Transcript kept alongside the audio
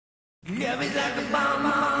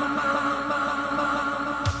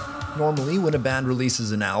Normally, when a band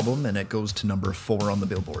releases an album and it goes to number 4 on the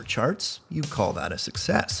Billboard charts, you call that a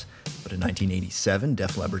success. But in 1987,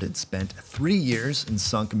 Def Leppard had spent 3 years and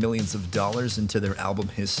sunk millions of dollars into their album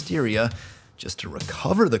Hysteria. Just to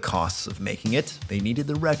recover the costs of making it, they needed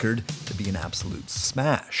the record to be an absolute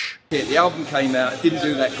smash. Yeah, the album came out, it didn't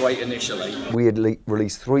do that great initially. We had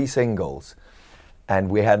released 3 singles and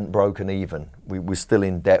we hadn't broken even. We were still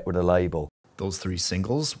in debt with a label. Those 3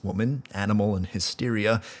 singles, Woman, Animal, and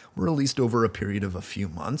Hysteria, were released over a period of a few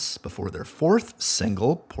months before their 4th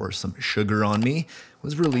single, Pour Some Sugar on Me,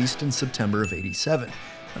 was released in September of '87.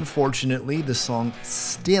 Unfortunately, the song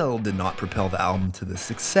still did not propel the album to the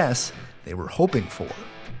success they were hoping for.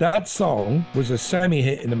 That song was a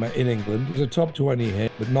semi-hit in England. It was a top 20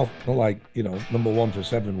 hit, but not like, you know, number 1 for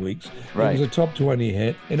 7 weeks. Right. It was a top 20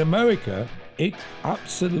 hit. In America, it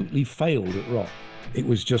absolutely failed at rock. It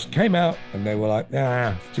was just came out and they were like,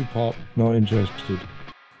 nah, it's too pop, not interested.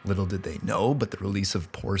 Little did they know, but the release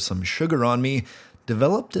of Pour Some Sugar on Me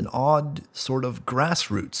developed an odd sort of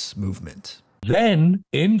grassroots movement. Then,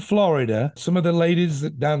 in Florida, some of the ladies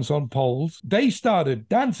that dance on poles, they started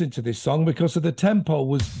dancing to this song because of the tempo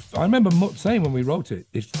was, I remember Mutt saying when we wrote it,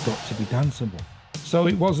 it's got to be danceable. So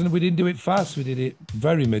it wasn't, we didn't do it fast, we did it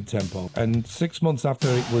very mid-tempo. And 6 months after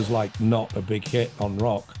it was like not a big hit on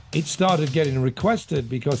rock, it started getting requested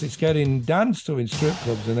because it's getting danced to in strip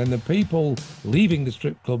clubs, and then the people leaving the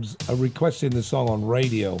strip clubs are requesting the song on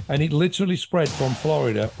radio. And it literally spread from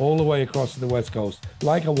Florida all the way across to the West Coast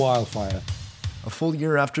like a wildfire. A full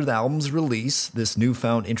year after the album's release, this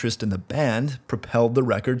newfound interest in the band propelled the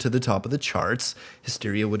record to the top of the charts.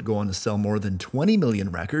 Hysteria would go on to sell more than 20 million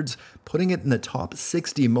records, putting it in the top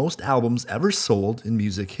 60 most albums ever sold in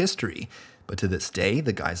music history. But to this day,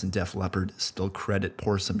 the guys in Def Leppard still credit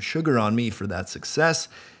Pour Some Sugar on Me for that success,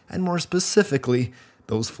 and more specifically,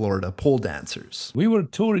 those Florida pole dancers. We were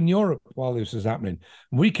touring Europe while this was happening.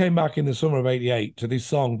 We came back in the summer of '88 to this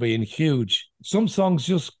song being huge. Some songs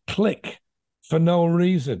just click for no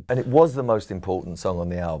reason. And it was the most important song on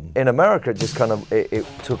the album. In America, it just kind of, it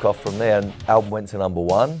took off from there, and album went to number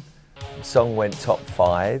 1, song went top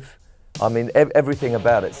 5. I mean, everything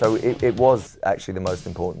about it. So it was actually the most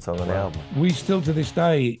important song on the album. We still to this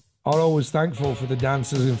day are always thankful for the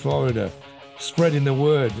dancers in Florida spreading the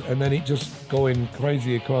word, and then it just going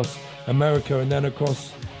crazy across America and then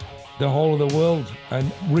across the whole of the world, and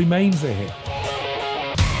remains a hit.